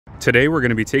Today we're going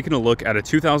to be taking a look at a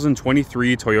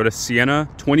 2023 Toyota Sienna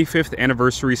 25th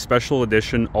Anniversary Special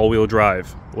Edition all-wheel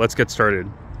drive. Let's get started.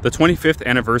 The 25th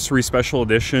Anniversary Special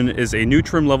Edition is a new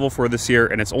trim level for this year,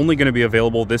 and it's only going to be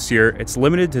available this year. It's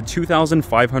limited to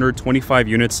 2,525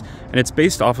 units, and it's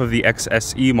based off of the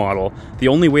XSE model. The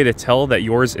only way to tell that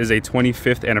yours is a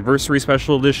 25th Anniversary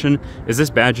Special Edition is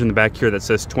this badge in the back here that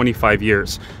says 25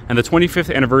 years. And the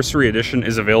 25th Anniversary Edition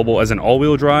is available as an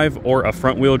all-wheel drive or a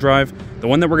front-wheel drive. The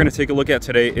one that we're going to take a look at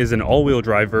today is an all-wheel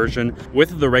drive version.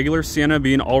 With the regular Sienna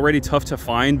being already tough to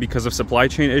find because of supply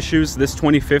chain issues, this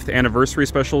 25th Anniversary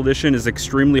Special Edition is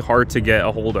extremely hard to get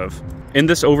a hold of. In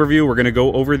this overview, we're going to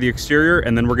go over the exterior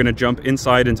and then we're going to jump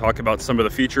inside and talk about some of the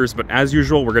features, but as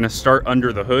usual, we're going to start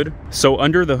under the hood. So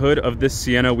under the hood of this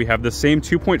Sienna, we have the same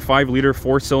 2.5 liter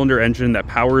 4-cylinder engine that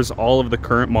powers all of the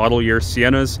current model year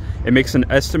Siennas. It makes an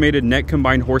estimated net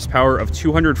combined horsepower of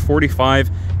 245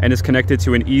 and is connected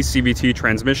to an eCVT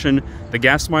transmission. The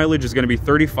gas mileage is going to be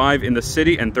 35 in the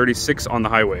city and 36 on the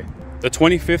highway. The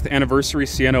 25th Anniversary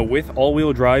Sienna with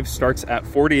all-wheel drive starts at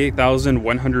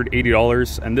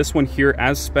 $48,180, and this one here,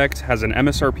 as spec'd, has an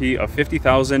MSRP of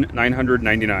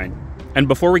 $50,999. And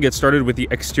before we get started with the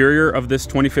exterior of this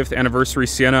 25th Anniversary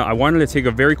Sienna, I wanted to take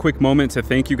a very quick moment to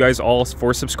thank you guys all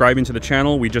for subscribing to the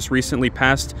channel. We just recently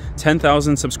passed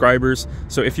 10,000 subscribers,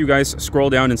 so if you guys scroll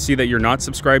down and see that you're not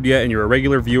subscribed yet and you're a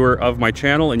regular viewer of my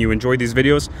channel and you enjoy these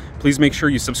videos, please make sure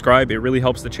you subscribe. It really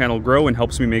helps the channel grow and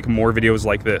helps me make more videos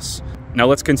like this. Now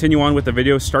let's continue on with the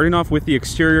video. Starting off with the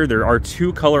exterior, there are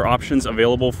two color options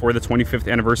available for the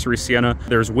 25th Anniversary Sienna.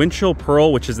 There's Windchill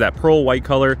Pearl, which is that pearl white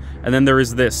color, and then there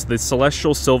is this, the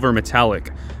Celestial Silver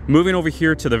Metallic. Moving over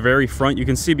here to the very front, you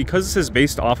can see because this is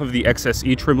based off of the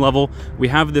XSE trim level, we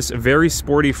have this very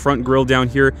sporty front grille down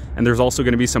here, and there's also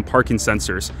going to be some parking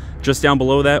sensors. Just down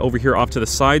below that, over here off to the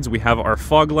sides, we have our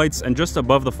fog lights, and just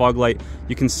above the fog light,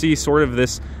 you can see sort of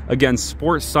this, again,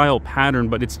 sport style pattern,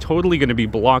 but it's totally going to be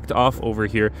blocked off over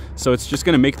here. So it's just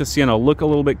going to make the Sienna look a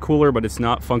little bit cooler, but it's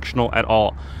not functional at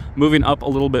all. Moving up a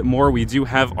little bit more, we do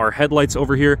have our headlights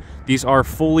over here. These are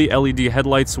fully LED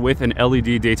headlights with an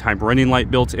LED daytime running light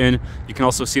built in. You can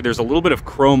also see there's a little bit of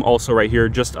chrome also right here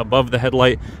just above the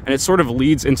headlight, and it sort of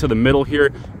leads into the middle here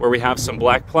where we have some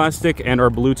black plastic and our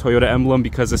blue Toyota emblem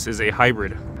because this is a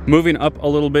hybrid. Moving up a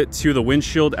little bit to the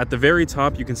windshield, at the very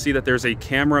top you can see that there's a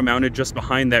camera mounted just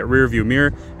behind that rear view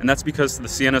mirror, and that's because the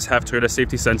Siennas have Toyota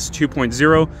Safety Sense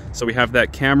 2.0, so we have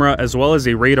that camera as well as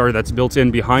a radar that's built in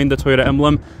behind the Toyota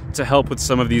emblem to help with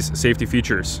some of these safety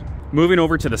features. Moving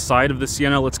over to the side of the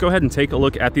Sienna, let's go ahead and take a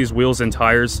look at these wheels and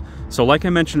tires. So like I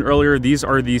mentioned earlier, these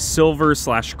are the silver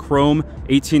 / chrome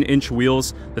 18-inch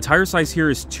wheels. The tire size here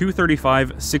is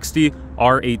 235/60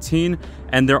 R18,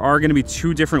 and there are going to be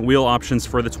two different wheel options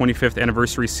for the 25th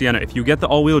Anniversary Sienna. If you get the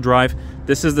all-wheel drive,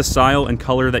 this is the style and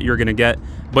color that you're going to get.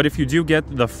 But if you do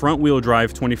get the front-wheel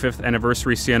drive 25th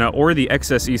Anniversary Sienna, or the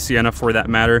XSE Sienna for that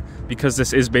matter, because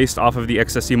this is based off of the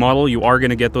XSE model, you are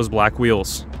going to get those black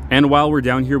wheels. And while we're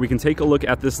down here, we can take a look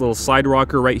at this little side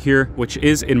rocker right here, which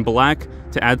is in black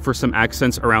to add for some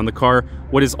accents around the car.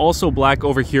 What is also black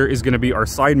over here is going to be our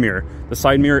side mirror. The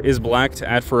side mirror is black to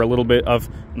add for a little bit of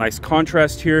nice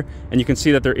contrast here, and you can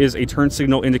see that there is a turn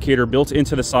signal indicator built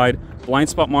into the side. Blind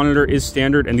spot monitor is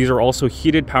standard, and these are also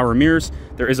heated power mirrors.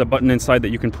 There is a button inside that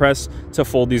you can press to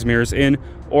fold these mirrors in,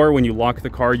 or when you lock the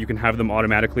car, you can have them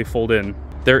automatically fold in.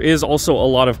 There is also a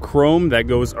lot of chrome that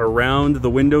goes around the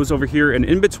windows over here, and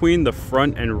in between the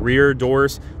front and rear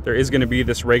doors, there is going to be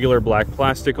this regular black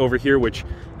plastic over here, which,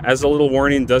 as a little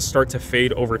warning, does start to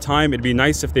fade over time. It'd be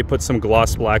nice if they put some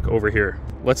gloss black over here.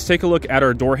 Let's take a look at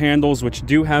our door handles, which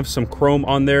do have some chrome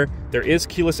on there. There is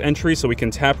keyless entry, so we can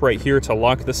tap right here to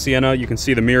lock the Sienna. You can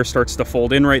see the mirror starts to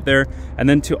fold in right there. And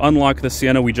then to unlock the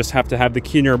Sienna, we just have to have the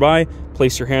key nearby,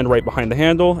 place your hand right behind the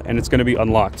handle, and it's going to be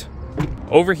unlocked.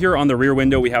 Over here on the rear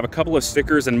window, we have a couple of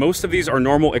stickers, and most of these are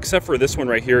normal except for this one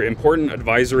right here, important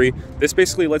advisory. This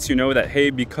basically lets you know that,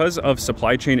 hey, because of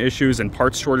supply chain issues and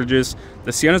parts shortages,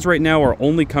 the Siennas right now are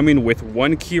only coming with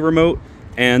one key remote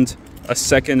and a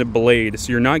second blade.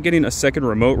 So you're not getting a second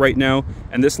remote right now,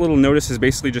 and this little notice is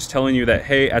basically just telling you that,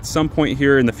 hey, at some point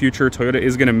here in the future, Toyota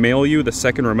is going to mail you the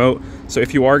second remote. So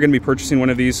if you are going to be purchasing one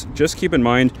of these, just keep in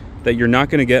mind that you're not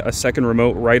going to get a second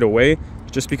remote right away,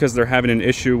 just because they're having an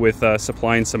issue with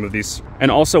supplying some of these. And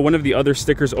also, one of the other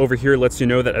stickers over here lets you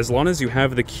know that as long as you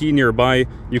have the key nearby,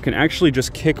 you can actually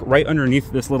just kick right underneath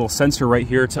this little sensor right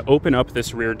here to open up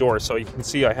this rear door. So you can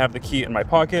see I have the key in my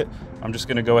pocket. I'm just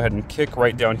gonna go ahead and kick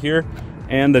right down here,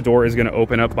 and the door is gonna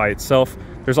open up by itself.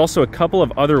 There's also a couple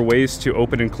of other ways to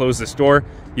open and close this door.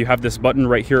 You have this button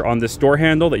right here on this door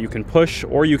handle that you can push,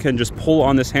 or you can just pull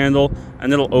on this handle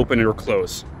and it'll open or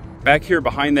close. Back here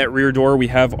behind that rear door, we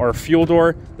have our fuel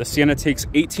door. The Sienna takes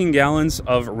 18 gallons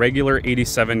of regular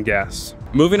 87 gas.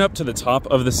 Moving up to the top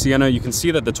of the Sienna, you can see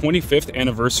that the 25th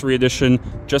anniversary edition,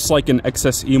 just like an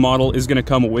XSE model, is going to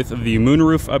come with the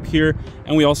moonroof up here.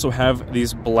 And we also have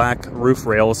these black roof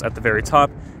rails at the very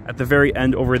top. At the very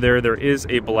end over there, there is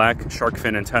a black shark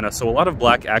fin antenna. So a lot of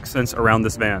black accents around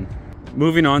this van.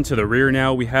 Moving on to the rear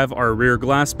now, we have our rear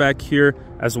glass back here,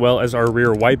 as well as our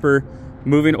rear wiper.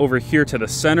 Moving over here to the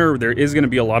center, there is going to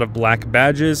be a lot of black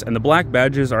badges, and the black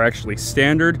badges are actually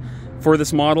standard for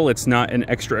this model. It's not an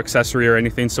extra accessory or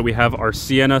anything. So we have our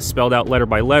Sienna spelled out letter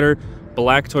by letter,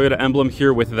 black Toyota emblem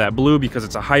here with that blue because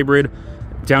it's a hybrid.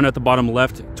 Down at the bottom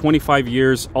left, 25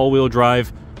 years, all-wheel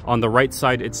drive. On the right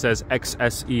side, it says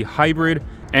XSE hybrid.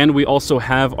 And we also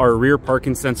have our rear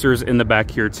parking sensors in the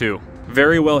back here too.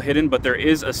 Very well hidden, but there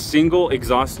is a single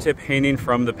exhaust tip hanging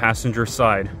from the passenger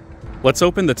side. Let's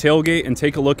open the tailgate and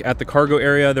take a look at the cargo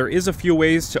area. There is a few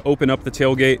ways to open up the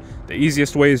tailgate. The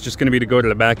easiest way is just going to be to go to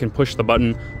the back and push the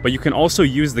button, but you can also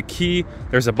use the key.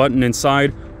 There's a button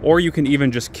inside, or you can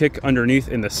even just kick underneath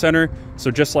in the center. So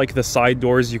just like the side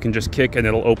doors, you can just kick and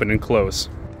it'll open and close.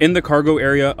 In the cargo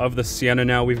area of the Sienna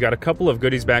now, we've got a couple of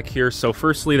goodies back here. So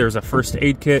firstly, there's a first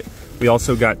aid kit. We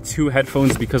also got 2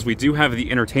 headphones because we do have the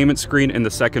entertainment screen in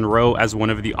the second row as one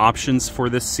of the options for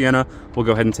this Sienna. We'll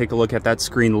go ahead and take a look at that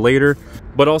screen later.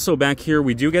 But also back here,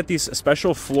 we do get these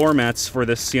special floor mats for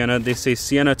this Sienna. They say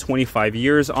Sienna 25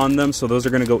 years on them. So those are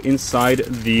gonna go inside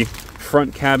the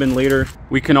front cabin later.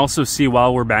 We can also see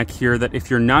while we're back here that if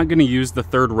you're not going to use the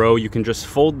third row, you can just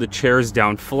fold the chairs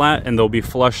down flat and they'll be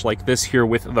flush like this here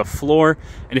with the floor.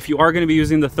 And if you are going to be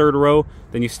using the third row,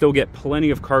 then you still get plenty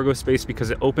of cargo space because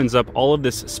it opens up all of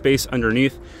this space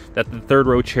underneath that the third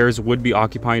row chairs would be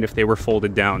occupying if they were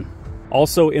folded down.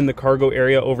 Also in the cargo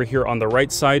area over here on the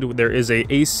right side, there is a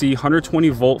AC 120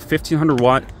 volt 1500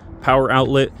 watt power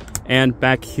outlet, and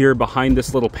back here behind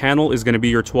this little panel is going to be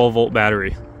your 12 volt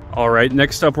battery. All right,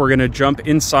 next up, we're gonna jump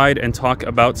inside and talk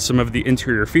about some of the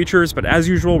interior features, but as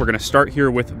usual, we're gonna start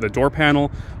here with the door panel.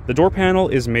 The door panel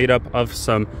is made up of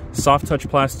some soft touch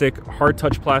plastic, hard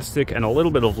touch plastic, and a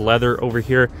little bit of leather over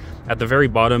here. At the very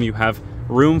bottom, you have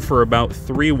room for about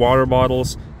 3 water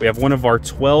bottles. We have one of our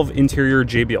 12 interior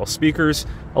JBL speakers,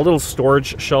 a little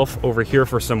storage shelf over here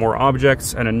for some more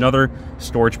objects, and another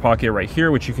storage pocket right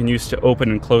here, which you can use to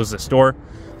open and close this door.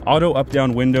 Auto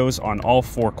up-down windows on all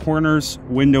 4 corners,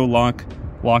 window lock,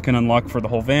 lock and unlock for the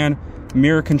whole van,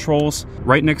 mirror controls.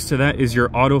 Right next to that is your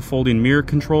auto folding mirror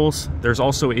controls. There's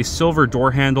also a silver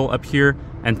door handle up here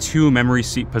and 2 memory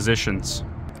seat positions.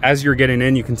 As you're getting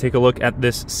in, you can take a look at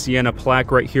this Sienna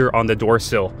plaque right here on the door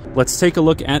sill. Let's take a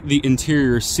look at the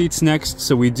interior seats next.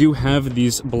 So we do have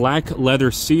these black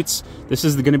leather seats. This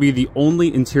is going to be the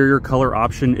only interior color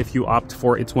option if you opt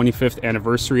for a 25th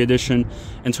anniversary edition.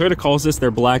 And Toyota calls this their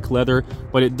black leather,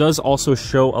 but it does also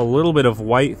show a little bit of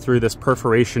white through this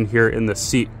perforation here in the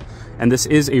seat. And this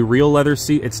is a real leather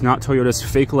seat. It's not Toyota's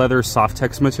fake leather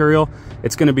Softex material.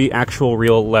 It's going to be actual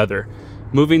real leather.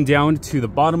 Moving down to the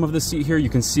bottom of the seat here, you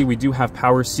can see we do have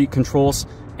power seat controls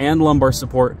and lumbar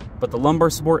support, but the lumbar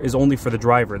support is only for the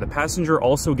driver. The passenger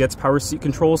also gets power seat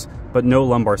controls, but no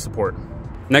lumbar support.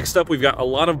 Next up, we've got a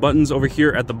lot of buttons over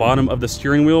here at the bottom of the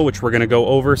steering wheel, which we're gonna go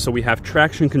over. So we have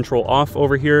traction control off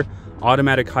over here,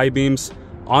 automatic high beams,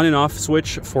 on and off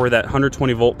switch for that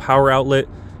 120 volt power outlet,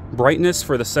 brightness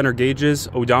for the center gauges,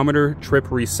 odometer, trip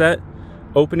reset,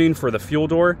 opening for the fuel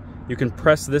door. You can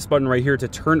press this button right here to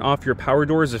turn off your power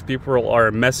doors if people are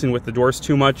messing with the doors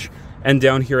too much. And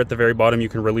down here at the very bottom, you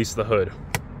can release the hood.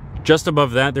 Just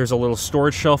above that, there's a little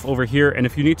storage shelf over here. And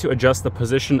if you need to adjust the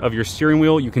position of your steering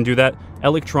wheel, you can do that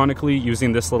electronically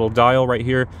using this little dial right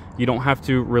here. You don't have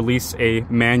to release a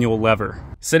manual lever.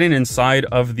 Sitting inside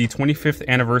of the 25th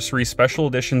anniversary special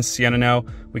edition Sienna now,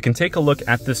 we can take a look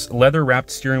at this leather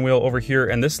wrapped steering wheel over here.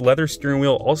 And this leather steering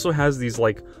wheel also has these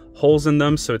like holes in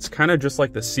them, so it's kind of just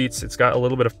like the seats. It's got a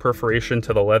little bit of perforation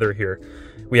to the leather here.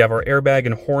 We have our airbag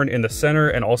and horn in the center,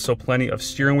 and also plenty of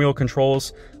steering wheel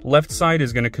controls. Left side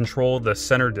is going to control the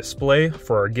center display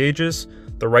for our gauges.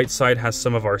 The right side has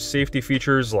some of our safety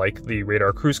features like the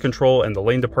radar cruise control and the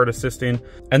lane depart assisting.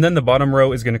 And then the bottom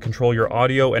row is going to control your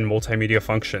audio and multimedia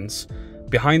functions.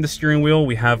 Behind the steering wheel,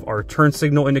 we have our turn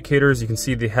signal indicators. You can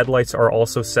see the headlights are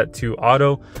also set to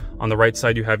auto. On the right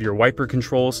side, you have your wiper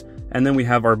controls, and then we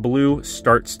have our blue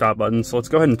start stop button. So let's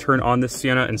go ahead and turn on this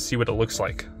Sienna and see what it looks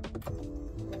like.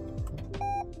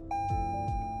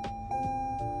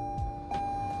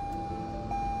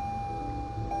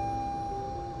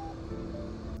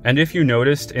 And if you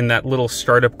noticed in that little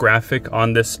startup graphic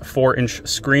on this 4-inch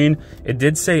screen, it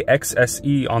did say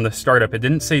XSE on the startup. It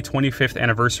didn't say 25th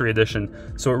anniversary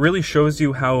edition. So it really shows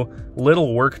you how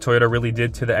little work Toyota really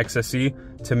did to the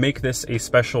XSE to make this a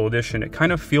special edition. It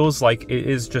kind of feels like it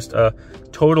is just a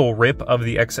total rip of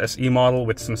the XSE model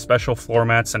with some special floor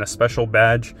mats and a special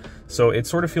badge. So it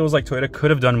sort of feels like Toyota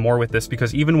could have done more with this,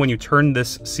 because even when you turn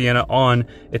this Sienna on,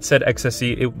 it said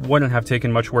XSE. It wouldn't have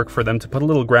taken much work for them to put a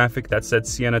little graphic that said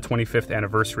Sienna 25th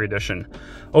Anniversary Edition.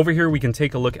 Over here, we can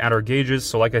take a look at our gauges.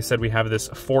 So like I said, we have this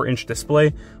 4-inch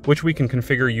display, which we can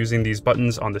configure using these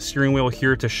buttons on the steering wheel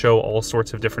here to show all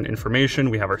sorts of different information.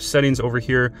 We have our settings over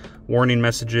here, warning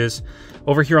messages.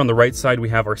 Over here on the right side, we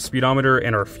have our speedometer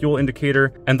and our fuel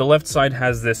indicator. And the left side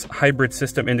has this hybrid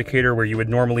system indicator where you would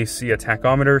normally see a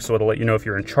tachometer. So it'll let you know if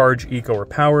you're in charge, eco, or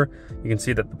power. You can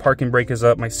see that the parking brake is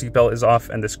up, my seatbelt is off,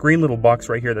 and this green little box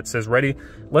right here that says ready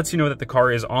lets you know that the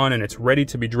car is on and it's ready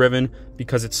to be driven,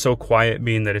 because it's so quiet,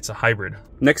 being that it's a hybrid.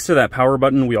 Next to that power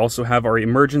button, we also have our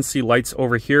emergency lights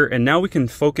over here, and now we can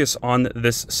focus on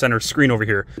this center screen over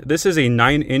here. This is a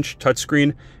 9-inch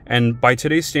touchscreen, and by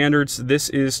today's standards, this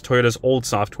is Toyota's old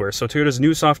software. So Toyota's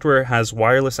new software has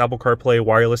wireless Apple CarPlay,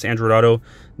 wireless Android Auto.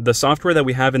 The software that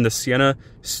we have in the Sienna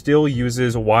still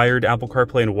uses wired Apple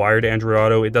CarPlay and wired Android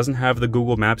Auto. It doesn't have the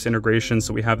Google Maps integration,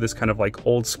 so we have this kind of like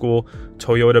old school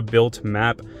Toyota built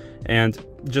map. And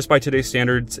just by today's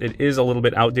standards, it is a little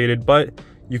bit outdated, but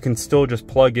you can still just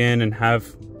plug in and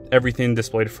have everything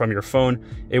displayed from your phone.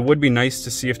 It would be nice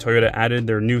to see if Toyota added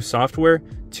their new software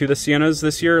to the Siennas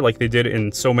this year, like they did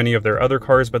in so many of their other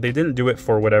cars, but they didn't do it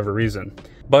for whatever reason.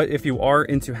 But if you are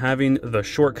into having the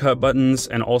shortcut buttons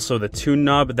and also the tune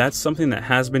knob, that's something that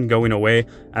has been going away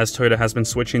as Toyota has been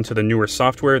switching to the newer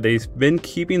software. They've been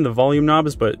keeping the volume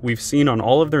knobs, but we've seen on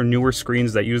all of their newer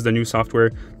screens that use the new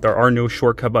software, there are no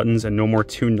shortcut buttons and no more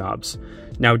tune knobs.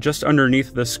 Now, just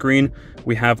underneath the screen,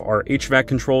 we have our HVAC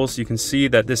controls. You can see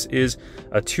that this is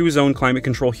a 2-zone climate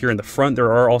control here in the front.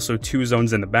 There are also 2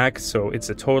 zones in the back, so it's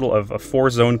a total of a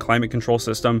 4-zone climate control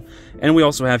system. And we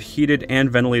also have heated and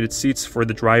ventilated seats for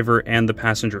the driver and the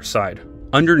passenger side.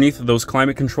 Underneath those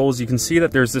climate controls, you can see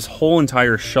that there's this whole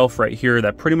entire shelf right here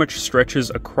that pretty much stretches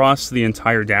across the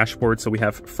entire dashboard. So we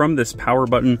have from this power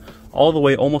button all the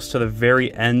way almost to the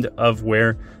very end of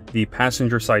where the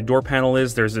passenger side door panel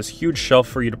is. There's this huge shelf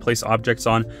for you to place objects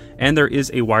on, and there is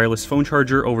a wireless phone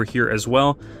charger over here as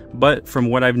well. But from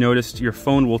what I've noticed, your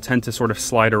phone will tend to sort of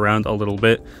slide around a little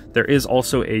bit. There is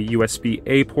also a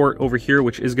USB-A port over here,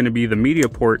 which is going to be the media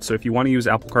port. So if you want to use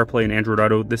Apple CarPlay and Android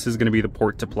Auto, this is going to be the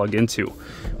port to plug into.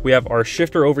 We have our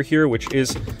shifter over here, which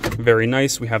is very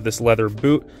nice. We have this leather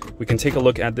boot. We can take a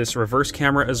look at this reverse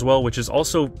camera as well, which is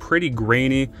also pretty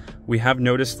grainy. We have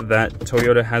noticed that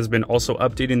Toyota has been also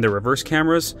updating their reverse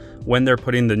cameras when they're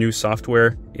putting the new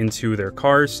software into their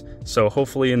cars. So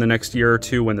hopefully in the next year or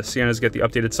two, when the Siennas get the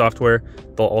updated software,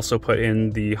 they'll also put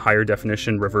in the higher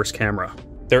definition reverse camera.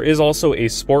 There is also a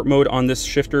sport mode on this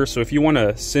shifter, so if you want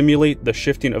to simulate the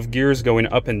shifting of gears going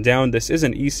up and down, this is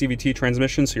an eCVT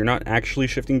transmission, so you're not actually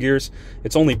shifting gears.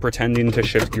 It's only pretending to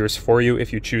shift gears for you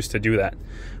if you choose to do that.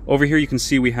 Over here you can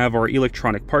see we have our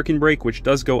electronic parking brake, which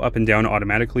does go up and down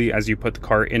automatically as you put the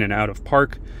car in and out of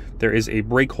park. There is a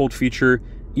brake hold feature,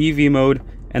 EV mode,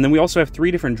 and then we also have 3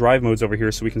 different drive modes over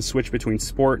here, so we can switch between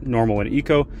sport, normal, and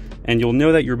eco. And you'll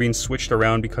know that you're being switched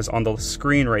around because on the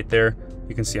screen right there,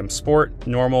 you can see I'm sport,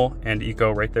 normal, and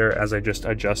eco right there as I just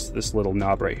adjust this little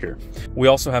knob right here. We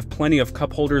also have plenty of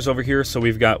cup holders over here, so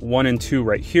we've got 1 and 2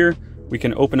 right here. We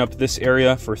can open up this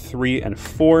area for 3 and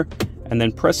 4, and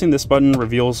then pressing this button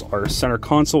reveals our center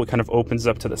console. It kind of opens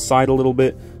up to the side a little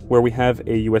bit, where we have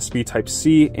a USB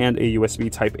Type-C and a USB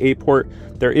Type-A port.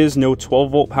 There is no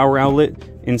 12-volt power outlet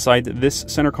inside this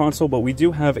center console, but we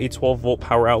do have a 12-volt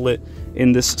power outlet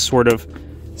in this sort of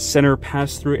center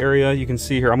pass-through area. You can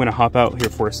see here, I'm gonna hop out here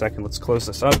for a second. Let's close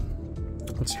this up.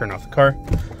 Let's turn off the car.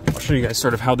 I'll show you guys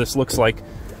sort of how this looks like.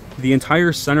 The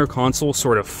entire center console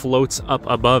sort of floats up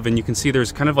above, and you can see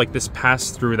there's kind of like this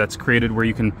pass-through that's created where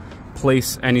you can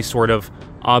place any sort of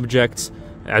objects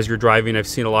as you're driving. I've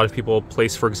seen a lot of people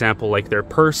place, for example, like their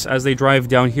purse as they drive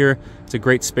down here. It's a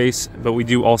great space, but we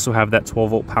do also have that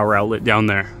 12-volt power outlet down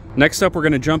there. Next up, we're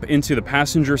going to jump into the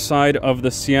passenger side of the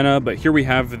Sienna, but here we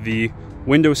have the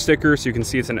window sticker, so you can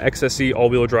see it's an XSE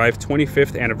all-wheel drive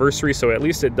 25th anniversary, so at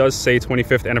least it does say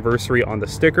 25th anniversary on the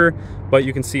sticker, but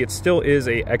you can see it still is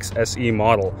a XSE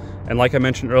model. And like I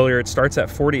mentioned earlier, it starts at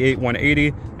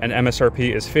 $48,180 and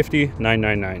MSRP is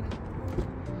 $50,999.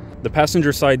 The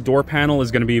passenger side door panel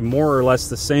is going to be more or less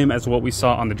the same as what we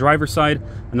saw on the driver's side.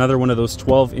 Another one of those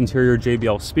 12 interior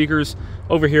JBL speakers.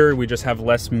 Over here, we just have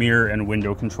less mirror and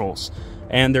window controls.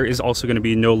 And there is also going to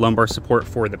be no lumbar support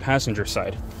for the passenger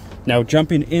side. Now,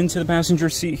 jumping into the passenger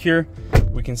seat here,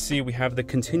 we can see we have the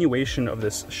continuation of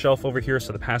this shelf over here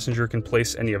so the passenger can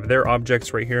place any of their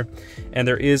objects right here. And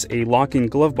there is a locking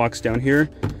glove box down here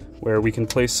where we can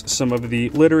place some of the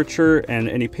literature and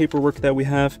any paperwork that we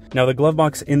have. Now, the glove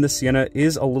box in the Sienna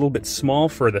is a little bit small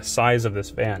for the size of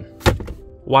this van.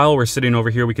 While we're sitting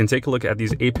over here, we can take a look at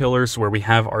these A-pillars where we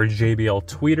have our JBL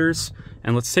tweeters.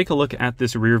 And let's take a look at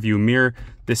this rear view mirror.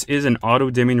 This is an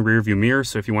auto-dimming rear view mirror,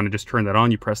 so if you want to just turn that on,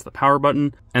 you press the power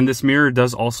button. And this mirror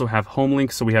does also have home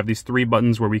link, so we have these 3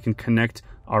 buttons where we can connect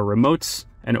our remotes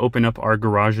and open up our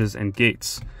garages and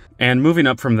gates. And moving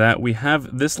up from that, we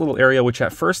have this little area, which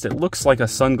at first it looks like a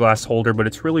sunglass holder, but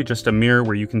it's really just a mirror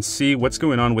where you can see what's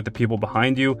going on with the people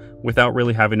behind you without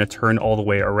really having to turn all the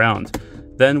way around.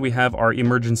 Then we have our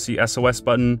emergency SOS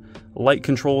button. Light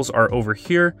controls are over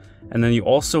here. And then you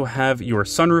also have your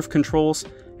sunroof controls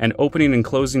and opening and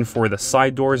closing for the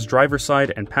side doors, driver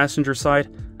side and passenger side,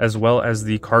 as well as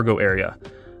the cargo area.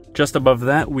 Just above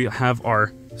that, we have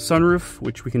our sunroof,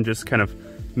 which we can just kind of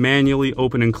manually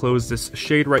open and close this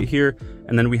shade right here.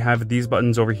 And then we have these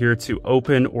buttons over here to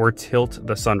open or tilt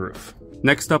the sunroof.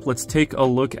 Next up, let's take a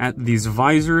look at these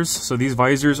visors. So these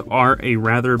visors are a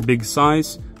rather big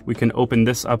size. We can open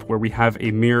this up where we have a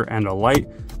mirror and a light.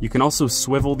 You can also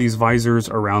swivel these visors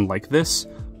around like this,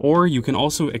 or you can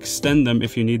also extend them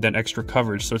if you need that extra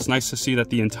coverage. So it's nice to see that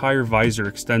the entire visor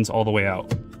extends all the way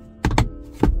out.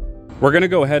 We're gonna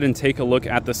go ahead and take a look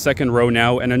at the second row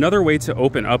now, and another way to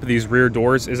open up these rear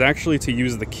doors is actually to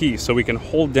use the key. So we can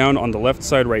hold down on the left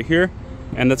side right here,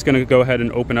 and that's gonna go ahead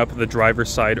and open up the driver's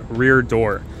side rear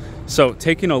door. So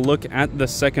taking a look at the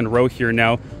second row here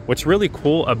now, what's really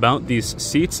cool about these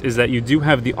seats is that you do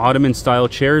have the Ottoman style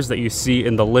chairs that you see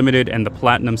in the Limited and the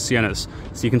Platinum Siennas.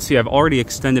 So you can see I've already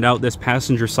extended out this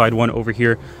passenger side one over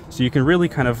here, so you can really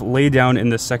kind of lay down in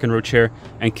this second row chair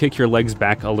and kick your legs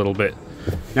back a little bit.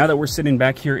 Now that we're sitting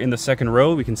back here in the second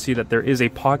row, we can see that there is a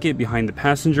pocket behind the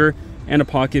passenger and a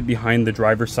pocket behind the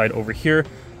driver's side over here.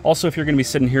 Also, if you're going to be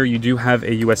sitting here, you do have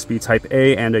a USB Type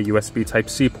A and a USB Type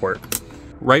C port.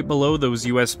 Right below those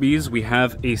USBs, we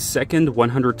have a second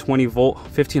 120 volt,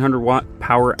 1500 watt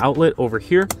power outlet over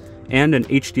here and an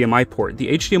HDMI port. The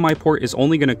HDMI port is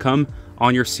only going to come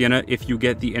on your Sienna if you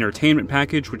get the entertainment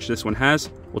package, which this one has.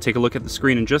 We'll take a look at the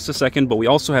screen in just a second, but we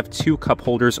also have 2 cup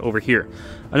holders over here.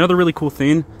 Another really cool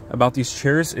thing about these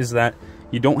chairs is that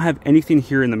you don't have anything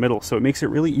here in the middle, so it makes it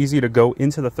really easy to go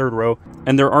into the third row.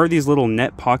 And there are these little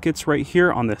net pockets right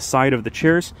here on the side of the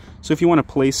chairs, so if you want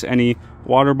to place any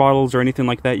water bottles or anything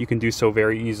like that, you can do so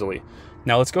very easily.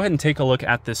 Now let's go ahead and take a look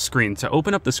at this screen. To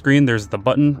open up the screen, there's the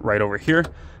button right over here,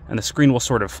 and the screen will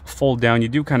sort of fold down. You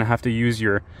do kind of have to use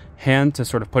your hand to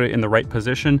sort of put it in the right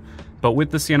position, but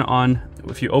with the Sienna on,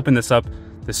 if you open this up,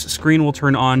 this screen will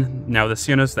turn on. Now the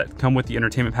Siennas that come with the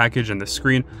entertainment package and the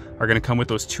screen are going to come with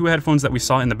those 2 headphones that we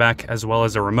saw in the back, as well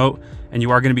as a remote, and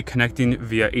you are going to be connecting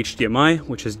via HDMI,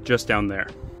 which is just down there.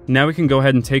 Now we can go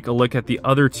ahead and take a look at the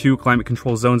other 2 climate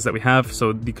control zones that we have.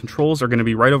 So the controls are going to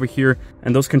be right over here,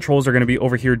 and those controls are going to be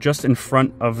over here just in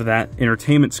front of that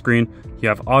entertainment screen. You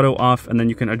have auto off, and then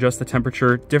you can adjust the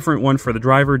temperature. Different one for the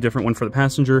driver, different one for the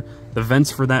passenger. The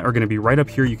vents for that are going to be right up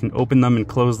here. You can open them and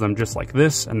close them just like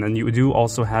this, and then you do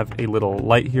also have a little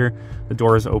light here. The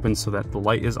door is open so that the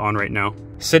light is on right now.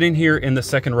 Sitting here in the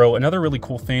second row, another really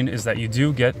cool thing is that you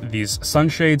do get these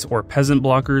sunshades, or peasant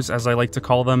blockers as I like to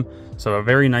call them. So a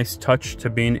very nice touch to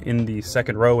being in the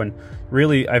second row, and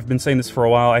really, I've been saying this for a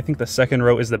while, I think the second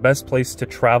row is the best place to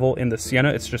travel in the Sienna.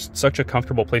 It's just such a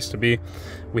comfortable place to be.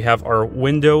 We have our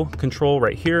window control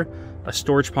right here, a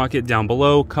storage pocket down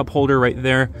below, cup holder right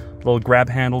there, little grab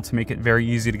handle to make it very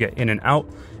easy to get in and out.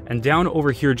 And down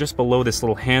over here, just below this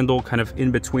little handle, kind of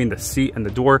in between the seat and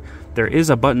the door, there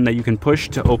is a button that you can push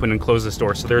to open and close this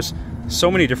door. So there's so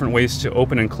many different ways to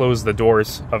open and close the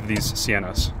doors of these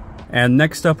Siennas. And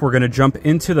next up, we're going to jump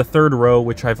into the third row,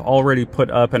 which I've already put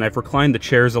up, and I've reclined the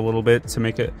chairs a little bit to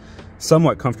make it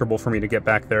somewhat comfortable for me to get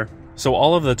back there. So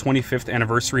all of the 25th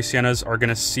anniversary Siennas are going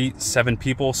to seat 7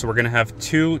 people. So we're going to have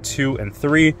 2, 2, and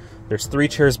 3. There's 3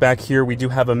 chairs back here. We do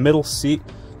have a middle seat,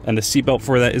 and the seatbelt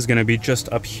for that is going to be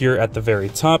just up here at the very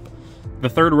top. The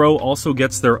third row also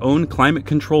gets their own climate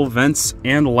control vents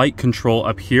and light control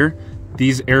up here.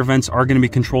 These air vents are going to be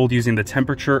controlled using the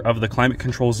temperature of the climate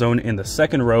control zone in the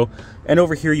second row. And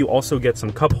over here you also get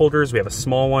some cup holders. We have a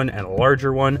small one and a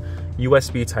larger one,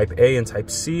 USB type A and type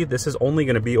C. This is only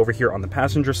going to be over here on the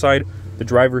passenger side. The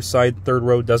driver's side, third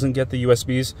row, doesn't get the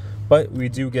USBs, but we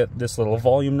do get this little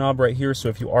volume knob right here. So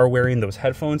if you are wearing those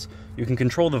headphones, you can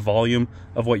control the volume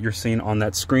of what you're seeing on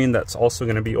that screen. That's also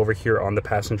going to be over here on the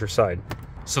passenger side.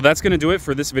 So that's going to do it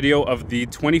for this video of the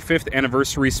 25th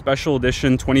anniversary special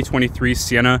edition 2023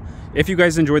 Sienna. If you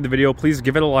guys enjoyed the video, please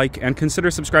give it a like and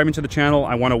consider subscribing to the channel.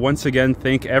 I want to once again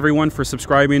thank everyone for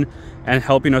subscribing and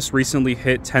helping us recently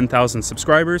hit 10,000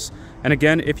 subscribers. And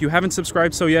again, if you haven't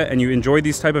subscribed so yet and you enjoy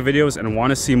these type of videos and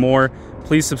want to see more,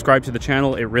 please subscribe to the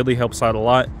channel. It really helps out a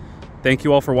lot. Thank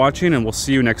you all for watching, and we'll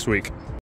see you next week.